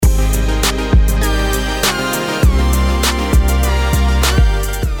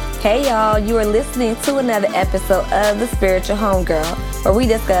Hey y'all, you are listening to another episode of The Spiritual Homegirl, where we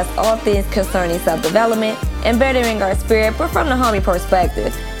discuss all things concerning self-development and bettering our spirit, but from the homie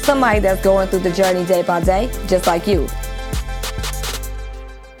perspective. Somebody that's going through the journey day by day, just like you.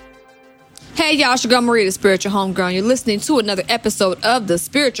 Hey y'all, it's your girl Maria, The Spiritual Homegirl, and you're listening to another episode of The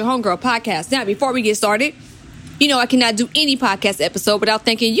Spiritual Homegirl podcast. Now, before we get started, you know I cannot do any podcast episode without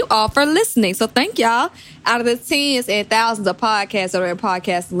thanking you all for listening. So thank y'all. Out of the tens and thousands of podcasts that are in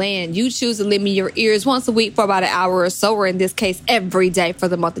podcast land, you choose to lend me your ears once a week for about an hour or so, or in this case, every day for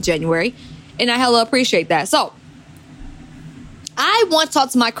the month of January. And I hella appreciate that. So I want to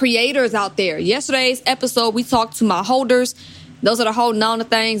talk to my creators out there. Yesterday's episode, we talked to my holders. Those are the holding on to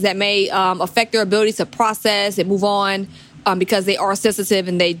things that may affect their ability to process and move on. Because they are sensitive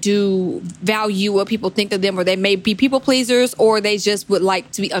and they do value what people think of them, or they may be people pleasers, or they just would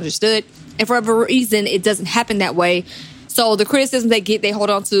like to be understood. And for whatever reason, it doesn't happen that way. So the criticism they get, they hold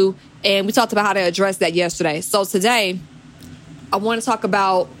on to. And we talked about how to address that yesterday. So today, I want to talk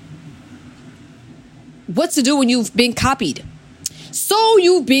about what to do when you've been copied. So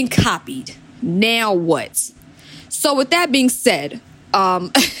you've been copied. Now what? So with that being said,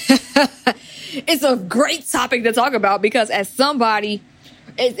 it's a great topic to talk about because as somebody,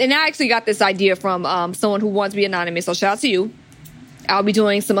 and I actually got this idea from someone who wants to be anonymous, so shout out to you. I'll be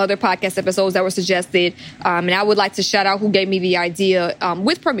doing some other podcast episodes that were suggested, and I would like to shout out who gave me the idea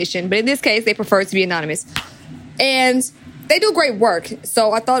with permission, but in this case, they prefer to be anonymous. And they do great work,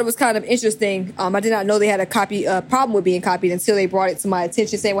 so I thought it was kind of interesting. I did not know they had a problem with being copied until they brought it to my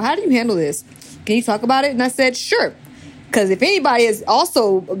attention, saying, well, how do you handle this? Can you talk about it? And I said, sure. Because if anybody has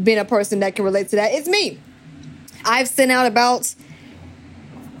also been a person that can relate to that, it's me. I've sent out about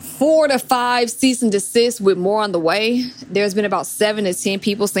 4 to 5 cease and desist with more on the way. There's been about 7 to 10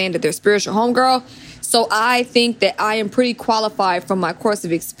 people saying that they're spiritual homegirl. So I think that I am pretty qualified from my course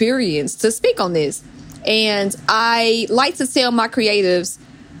of experience to speak on this. And I like to tell my creatives,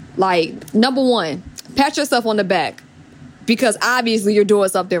 like, number one, pat yourself on the back because obviously you're doing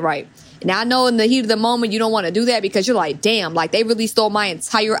something right. Now, I know in the heat of the moment, you don't want to do that because you're like, damn, like they really stole my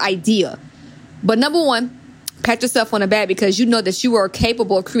entire idea. But number one, pat yourself on the back because you know that you are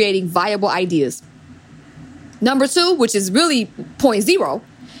capable of creating viable ideas. Number two, which is really 0.0,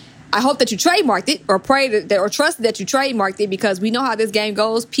 I hope that you trademarked it or or trust that you trademarked it because we know how this game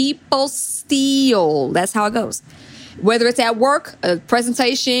goes. People steal. That's how it goes. Whether it's at work, a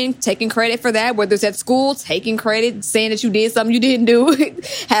presentation, taking credit for that. Whether it's at school, taking credit, saying that you did something you didn't do,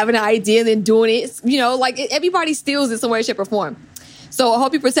 having an idea and then doing it. You know, like everybody steals in some way, shape, or form. So I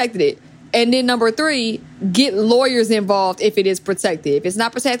hope you protected it. And then number 3, get lawyers involved if it is protected. If it's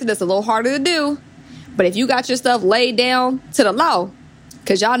not protected, that's a little harder to do. But if you got your stuff laid down to the law,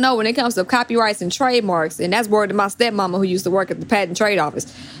 because y'all know when it comes to copyrights and trademarks, and that's word to my stepmama who used to work at the patent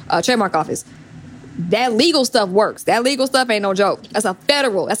trademark office. That legal stuff works. That legal stuff ain't no joke. That's a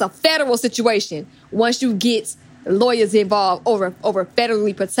federal situation once you get lawyers involved over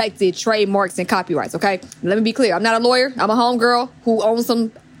federally protected trademarks and copyrights, okay? Let me be clear. I'm not a lawyer. I'm a homegirl who owns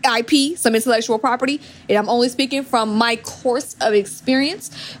some IP, some intellectual property, and I'm only speaking from my course of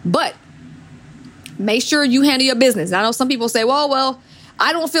experience. But make sure you handle your business. I know some people say, well,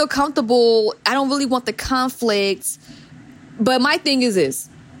 I don't feel comfortable. I don't really want the conflict. But my thing is this.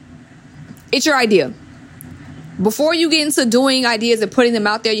 It's your idea. Before you get into doing ideas and putting them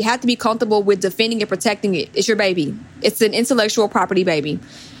out there, you have to be comfortable with defending and protecting it. It's your baby. It's an intellectual property baby.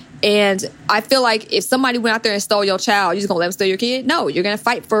 And I feel like if somebody went out there and stole your child, you're just going to let them steal your kid? No, you're going to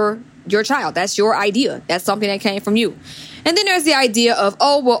fight for your child. That's your idea. That's something that came from you. And then there's the idea of,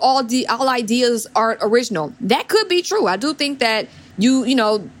 all ideas aren't original. That could be true. I do think that you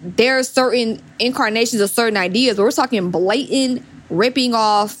know, there's certain incarnations of certain ideas, but we're talking blatant ripping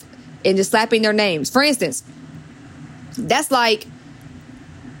off and just slapping their names. For instance, that's like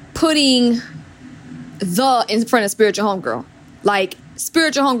putting the in front of spiritual homegirl. Like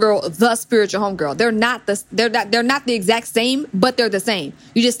spiritual homegirl, the spiritual homegirl. They're not the exact same, but they're the same.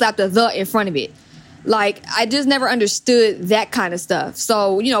 You just slap the in front of it. Like I just never understood that kind of stuff.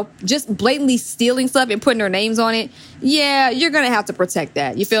 So, you know, just blatantly stealing stuff and putting their names on it. Yeah, you're going to have to protect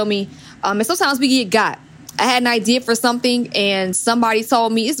that. You feel me? And sometimes we get got. I had an idea for something and somebody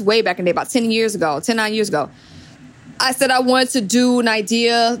told me, it's way back in the day, about 9 years ago. I said I wanted to do an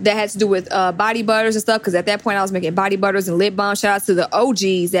idea that had to do with body butters and stuff. Because at that point I was making body butters and lip balm. Shout out to the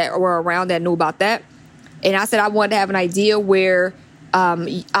OGs that were around that knew about that. And I said I wanted to have an idea where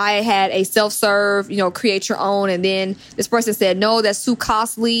I had a self-serve, create your own. And then this person said, no, that's too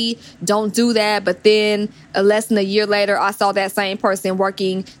costly. Don't do that. But then less than a year later, I saw that same person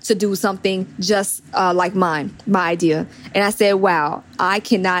working to do something just like my idea. And I said, wow, I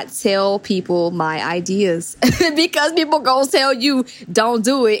cannot tell people my ideas because people gonna tell you don't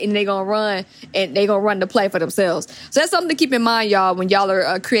do it, and they're gonna run the play for themselves. So that's something to keep in mind, y'all, when y'all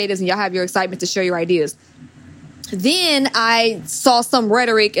are creators and y'all have your excitement to share your ideas. Then I saw some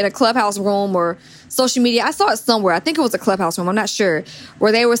rhetoric in a Clubhouse room or social media. I saw it somewhere. I think it was a Clubhouse room. I'm not sure.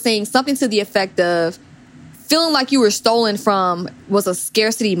 Where they were saying something to the effect of feeling like you were stolen from was a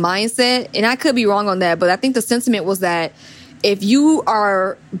scarcity mindset. And I could be wrong on that, but I think the sentiment was that if you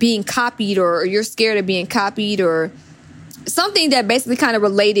are being copied or you're scared of being copied or something that basically kind of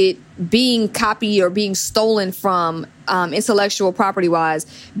related being copied or being stolen from intellectual property wise,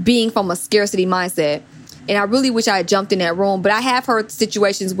 being from a scarcity mindset. And I really wish I had jumped in that room. But I have heard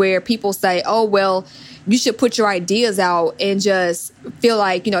situations where people say, oh, well, you should put your ideas out and just feel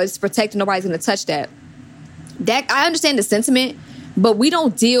like, it's protected. Nobody's going to touch that. I understand the sentiment, but we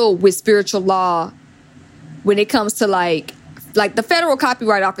don't deal with spiritual law when it comes to like the federal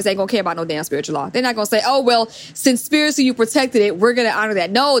copyright office ain't going to care about no damn spiritual law. They're not going to say, oh, well, since spiritually you protected it, we're going to honor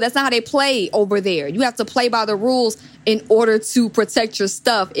that. No, that's not how they play over there. You have to play by the rules in order to protect your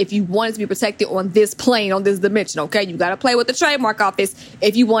stuff if you want it to be protected on this plane, on this dimension, okay? You got to play with the trademark office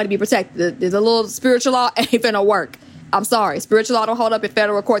if you want to be protected. There's a little spiritual law ain't finna work. I'm sorry. Spiritual law don't hold up in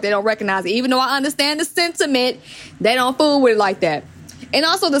federal court. They don't recognize it. Even though I understand the sentiment, they don't fool with it like that. And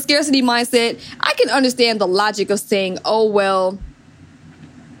also the scarcity mindset, I can understand the logic of saying, oh, well,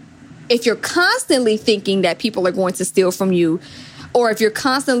 if you're constantly thinking that people are going to steal from you, or if you're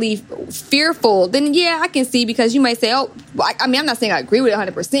constantly fearful, then yeah, I can see, because you might say, oh, I'm not saying I agree with it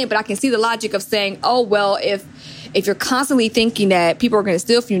 100%, but I can see the logic of saying, oh, well, if you're constantly thinking that people are going to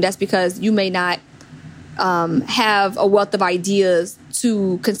steal from you, that's because you may not have a wealth of ideas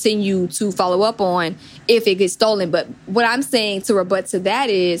to continue to follow up on if it gets stolen. But what I'm saying to rebut to that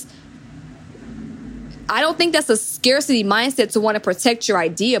is, I don't think that's a scarcity mindset to want to protect your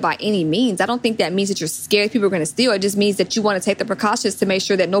idea by any means. I don't think that means that you're scared people are going to steal. It just means that you want to take the precautions to make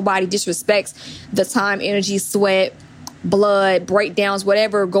sure that nobody disrespects the time, energy, sweat, blood, breakdowns,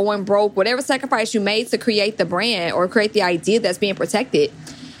 whatever, going broke, whatever sacrifice you made to create the brand or create the idea that's being protected.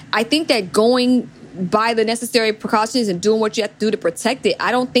 I think that going by the necessary precautions and doing what you have to do to protect it,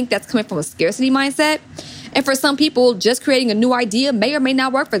 I don't think that's coming from a scarcity mindset. And for some people, just creating a new idea may or may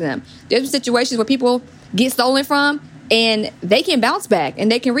not work for them. There's situations where people get stolen from and they can bounce back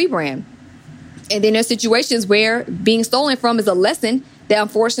and they can rebrand. And then there's situations where being stolen from is a lesson that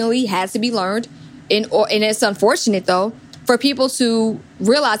unfortunately has to be learned. And it's unfortunate, though, for people to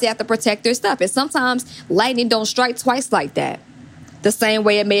realize they have to protect their stuff. And sometimes lightning don't strike twice like that, the same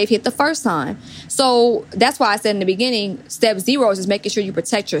way it may have hit the first time. So that's why I said in the beginning, step 0 is just making sure you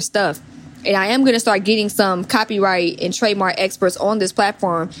protect your stuff. And I am going to start getting some copyright and trademark experts on this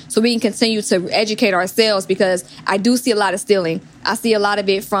platform so we can continue to educate ourselves, because I do see a lot of stealing. I see a lot of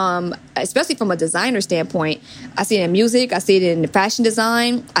it especially from a designer standpoint. I see it in music. I see it in fashion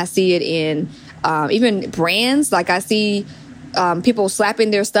design. I see it in even brands. Like I see people slapping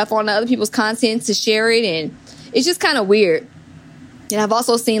their stuff on other people's content to share it. And it's just kind of weird. And I've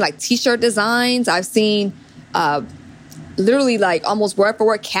also seen like t-shirt designs. I've seen literally like almost word for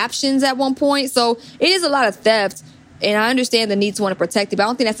word captions at one point. So it is a lot of theft, and I understand the need to want to protect it, but I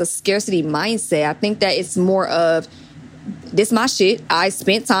don't think that's a scarcity mindset. I think that it's more of, this my shit. I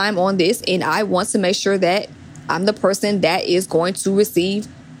spent time on this and I want to make sure that I'm the person that is going to receive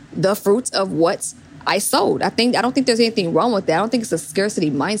the fruits of what I sowed. I don't think there's anything wrong with that. I don't think it's a scarcity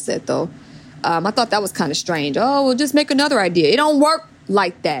mindset though. I thought that was kind of strange. Oh, we'll just make another idea. It don't work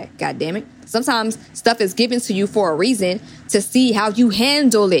like that. God damn it. Sometimes stuff is given to you for a reason, to see how you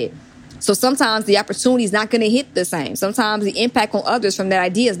handle it. So sometimes the opportunity is not going to hit the same. Sometimes the impact on others from that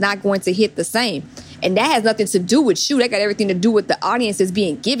idea is not going to hit the same. And that has nothing to do with you. That got everything to do with the audience it's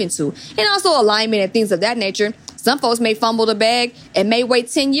being given to. And also alignment and things of that nature. Some folks may fumble the bag and may wait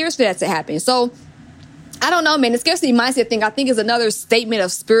 10 years for that to happen. So I don't know, man. The scarcity mindset thing, I think, is another statement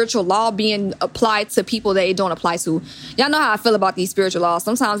of spiritual law being applied to people that it don't apply to. Y'all know how I feel about these spiritual laws.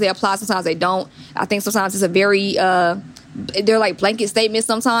 Sometimes they apply, sometimes they don't. I think sometimes it's a very, they're like blanket statements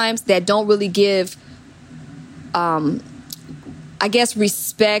sometimes that don't really give, I guess,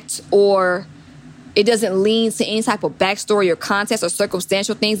 respect, or it doesn't lean to any type of backstory or context or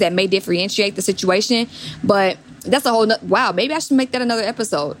circumstantial things that may differentiate the situation. But that's a whole wow, maybe I should make that another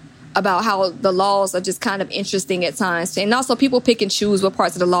episode about how the laws are just kind of interesting at times. And also people pick and choose what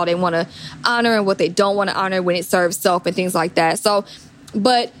parts of the law they want to honor and what they don't want to honor when it serves self and things like that. So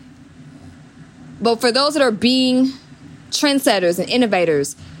But for those that are being trendsetters and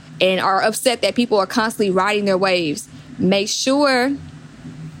innovators and are upset that people are constantly riding their waves, make sure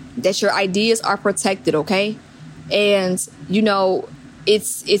that your ideas are protected, okay? And, you know,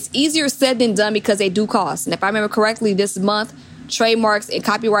 it's easier said than done because they do cost. And if I remember correctly, this month, trademarks and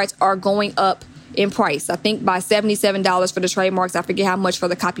copyrights are going up in price. I think by $77 for the trademarks. I forget how much for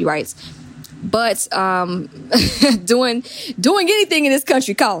the copyrights. But doing anything in this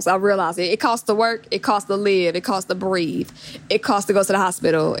country costs. I realize it. It costs to work. It costs to live. It costs to breathe. It costs to go to the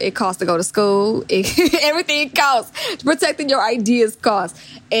hospital. It costs to go to school. Everything costs. Protecting your ideas costs.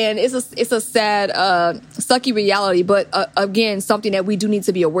 And it's a sad, sucky reality. But again, something that we do need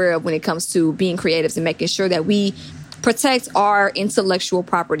to be aware of when it comes to being creatives and making sure that we protect our intellectual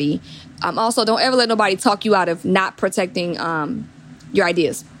property. Also, don't ever let nobody talk you out of not protecting your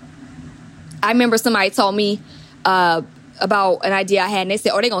ideas. I remember somebody told me about an idea I had, and they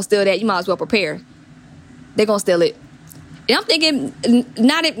said, "Oh, they're gonna steal that. You might as well prepare. They're gonna steal it." And I'm thinking,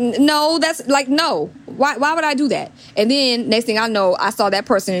 no. That's like, no. Why would I do that? And then next thing I know, I saw that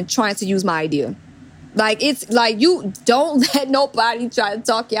person trying to use my idea. Like, it's like, you don't let nobody try to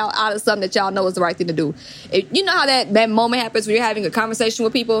talk y'all out of something that y'all know is the right thing to do. You know how that moment happens when you're having a conversation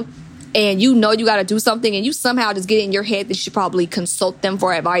with people and you know you got to do something and you somehow just get in your head that you should probably consult them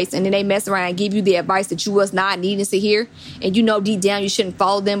for advice, and then they mess around and give you the advice that you was not needing to hear, and you know deep down you shouldn't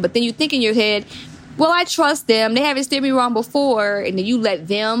follow them, but then you think in your head, well, I trust them, they haven't steered me wrong before, and then you let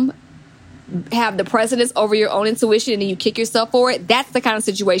them have the precedence over your own intuition and then you kick yourself for it. That's the kind of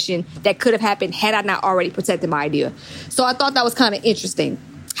situation that could have happened had I not already protected my idea. So I thought that was kind of interesting,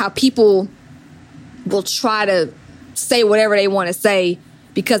 how people will try to say whatever they want to say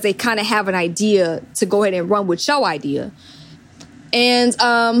because they kind of have an idea to go ahead and run with your idea. And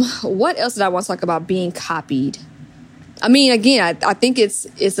what else did I want to talk about being copied? I mean, again, I think it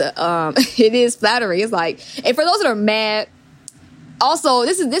is flattering. It's like, and for those that are mad, also,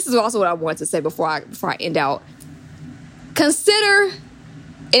 this is also what I wanted to say before I end out. Consider,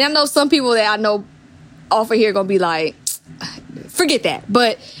 and I know some people that I know off of here are going to be like, forget that.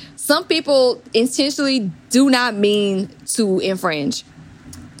 But some people intentionally do not mean to infringe.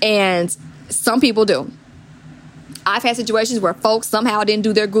 And some people do. I've had situations where folks somehow didn't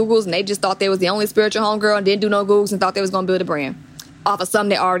do their Googles and they just thought they was the only spiritual homegirl and didn't do no Googles and thought they was going to build a brand off of something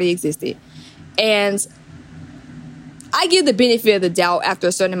that already existed. And I give the benefit of the doubt after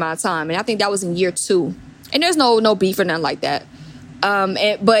a certain amount of time. And I think that was in year 2. And there's no beef or nothing like that.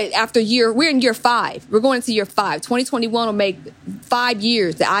 But after we're in year 5. We're going into year 5. 2021 will make 5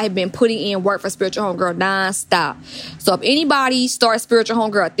 years that I have been putting in work for Spiritual Homegirl nonstop. So if anybody starts Spiritual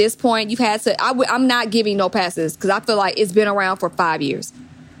Homegirl at this point, you've had to, I'm not giving no passes because I feel like it's been around for 5 years.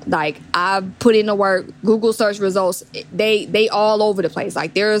 Like, I've put in the work. Google search results, they all over the place.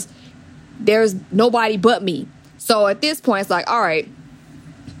 Like, there's nobody but me. So at this point, it's like, all right,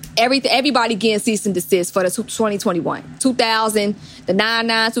 everybody getting cease and desist for the 2021, 2000, the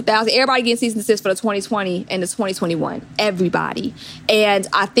 99, 2000. Everybody getting cease and desist for the 2020 and the 2021. Everybody. And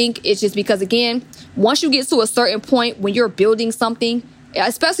I think it's just because, again, once you get to a certain point when you're building something,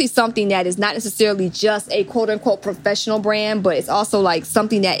 especially something that is not necessarily just a quote unquote professional brand, but it's also like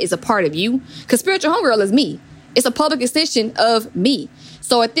something that is a part of you. Because Spiritual Homegirl is me. It's a public extension of me.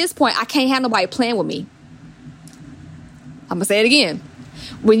 So at this point, I can't have nobody playing with me. I'm going to say it again.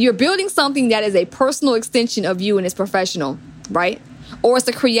 When you're building something that is a personal extension of you and it's professional, right? Or it's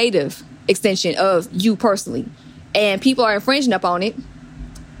a creative extension of you personally, and people are infringing upon it,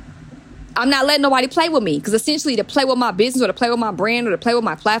 I'm not letting nobody play with me, because essentially to play with my business or to play with my brand or to play with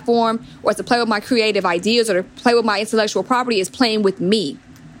my platform or to play with my creative ideas or to play with my intellectual property is playing with me.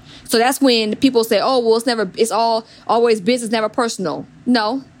 So that's when people say, oh, well, it's always business, never personal.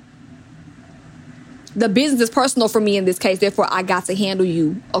 No. The business is personal for me in this case. Therefore, I got to handle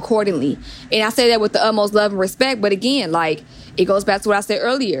you accordingly. And I say that with the utmost love and respect. But again, like, it goes back to what I said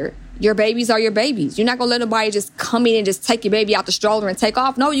earlier. Your babies are your babies. You're not going to let nobody just come in and just take your baby out the stroller and take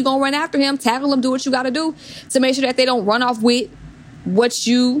off. No, you're going to run after him, tackle him, do what you got to do to make sure that they don't run off with what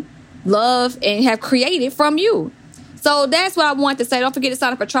you love and have created from you. So that's what I want to say. Don't forget to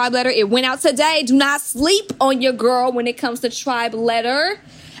sign up for Tribe Letter. It went out today. Do not sleep on your girl when it comes to Tribe Letter.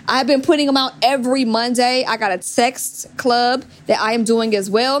 I've been putting them out every Monday. I got a text club that I am doing as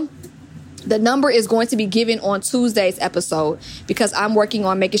well. The number is going to be given on Tuesday's episode because I'm working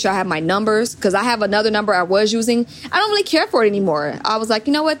on making sure I have my numbers, because I have another number I was using. I don't really care for it anymore. I was like,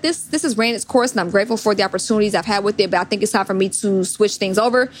 you know what? This has ran its course, and I'm grateful for the opportunities I've had with it, but I think it's time for me to switch things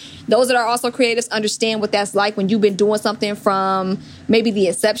over. Those that are also creatives understand what that's like when you've been doing something from maybe the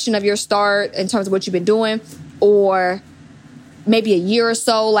inception of your start in terms of what you've been doing, or maybe a year or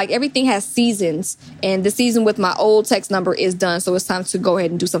so. Like, everything has seasons, and the season with my old text number is done. So it's time to go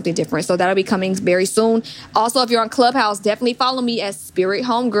ahead and do something different. So that'll be coming very soon. Also, if you're on Clubhouse, definitely follow me as Spirit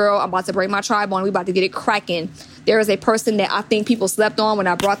Homegirl. I'm about to bring my tribe on. We're about to get it cracking. There is a person that I think people slept on when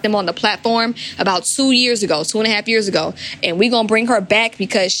I brought them on the platform about 2.5 years ago. And we're going to bring her back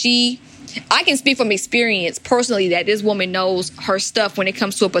because I can speak from experience personally that this woman knows her stuff when it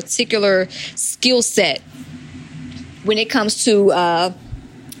comes to a particular skill set. When it comes to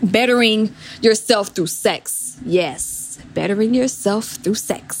bettering yourself through sex. Yes, bettering yourself through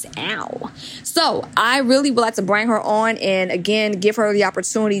sex. Ow. So I really would like to bring her on and, again, give her the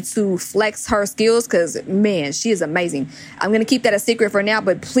opportunity to flex her skills because, man, she is amazing. I'm going to keep that a secret for now,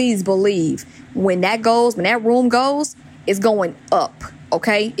 but please believe when that room goes, it's going up,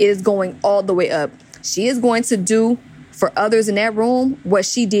 okay? It is going all the way up. She is going to do for others in that room what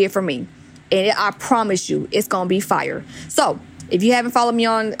she did for me. And I promise you, it's going to be fire. So if you haven't followed me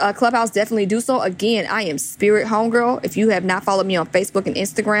on Clubhouse, definitely do so. Again, I am Spirit Homegirl. If you have not followed me on Facebook and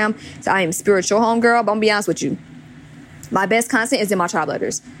Instagram, so I am Spiritual Homegirl. But I'm going to be honest with you. My best content is in my tribe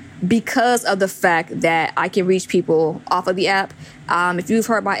letters because of the fact that I can reach people off of the app. If you've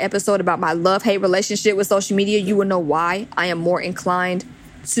heard my episode about my love-hate relationship with social media, you will know why I am more inclined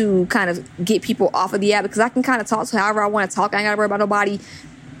to kind of get people off of the app because I can kind of talk to however I want to talk. I ain't got to worry about nobody.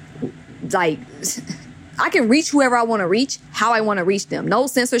 Like, I can reach whoever I want to reach, how I want to reach them. No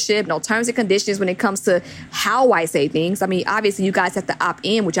censorship, no terms and conditions when it comes to how I say things. I mean, obviously, you guys have to opt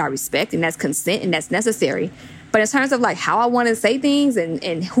in, which I respect, and that's consent, and that's necessary. But in terms of, like, how I want to say things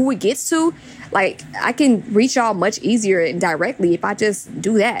and who it gets to, like, I can reach y'all much easier and directly if I just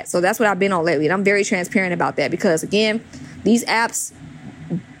do that. So that's what I've been on lately, and I'm very transparent about that because, again, these apps,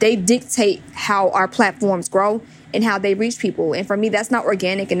 they dictate how our platforms grow and how they reach people. And for me, that's not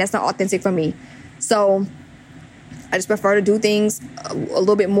organic and that's not authentic for me. So I just prefer to do things a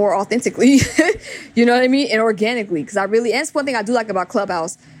little bit more authentically, you know what I mean? And organically. Because and it's one thing I do like about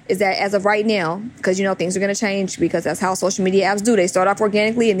Clubhouse is that as of right now, because, things are going to change because that's how social media apps do. They start off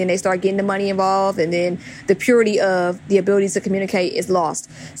organically and then they start getting the money involved. And then the purity of the ability to communicate is lost.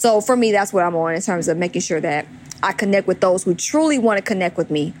 So for me, that's what I'm on in terms of making sure that I connect with those who truly want to connect with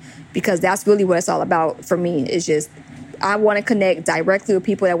me, because that's really what it's all about for me. It's just, I want to connect directly with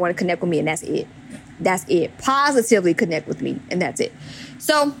people that want to connect with me, and that's it. That's it. Positively connect with me, and that's it.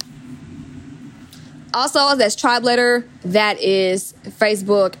 So, also, that's Tribe Letter. That is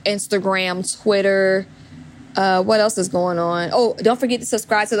Facebook, Instagram, Twitter. What else is going on? Oh, don't forget to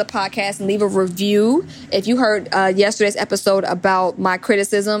subscribe to the podcast and leave a review. If you heard yesterday's episode about my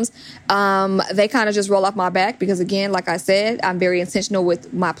criticisms, they kind of just roll off my back because, again, like I said, I'm very intentional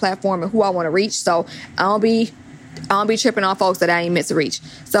with my platform and who I want to reach. So I don't be tripping on folks that I ain't meant to reach.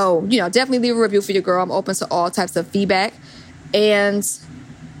 So, definitely leave a review for your girl. I'm open to all types of feedback. And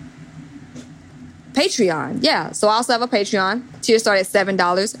Patreon. Yeah. So I also have a Patreon. Tiers start at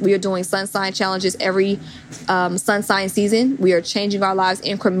 $7. We are doing sun sign challenges every sun sign season. We are changing our lives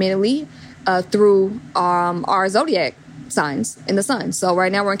incrementally through our zodiac signs in the sun. So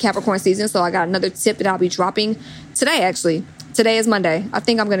right now we're in Capricorn season. So I got another tip that I'll be dropping today, actually. Today is Monday. I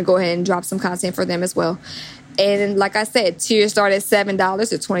think I'm going to go ahead and drop some content for them as well. And like I said, tiers start at $7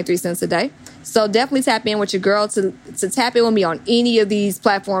 to 23 cents a day. So definitely tap in with your girl to tap in with me on any of these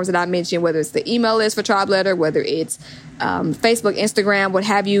platforms that I mentioned, whether it's the email list for Tribe Letter, whether it's Facebook, Instagram, what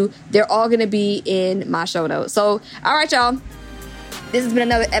have you. They're all going to be in my show notes. So, all right, y'all. This has been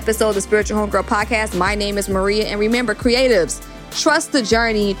another episode of the Spiritual Homegirl Podcast. My name is Maria. And remember, creatives, trust the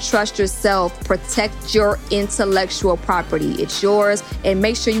journey, trust yourself, protect your intellectual property. It's yours. And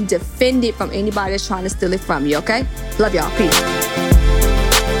make sure you defend it from anybody that's trying to steal it from you, okay? Love y'all. Peace.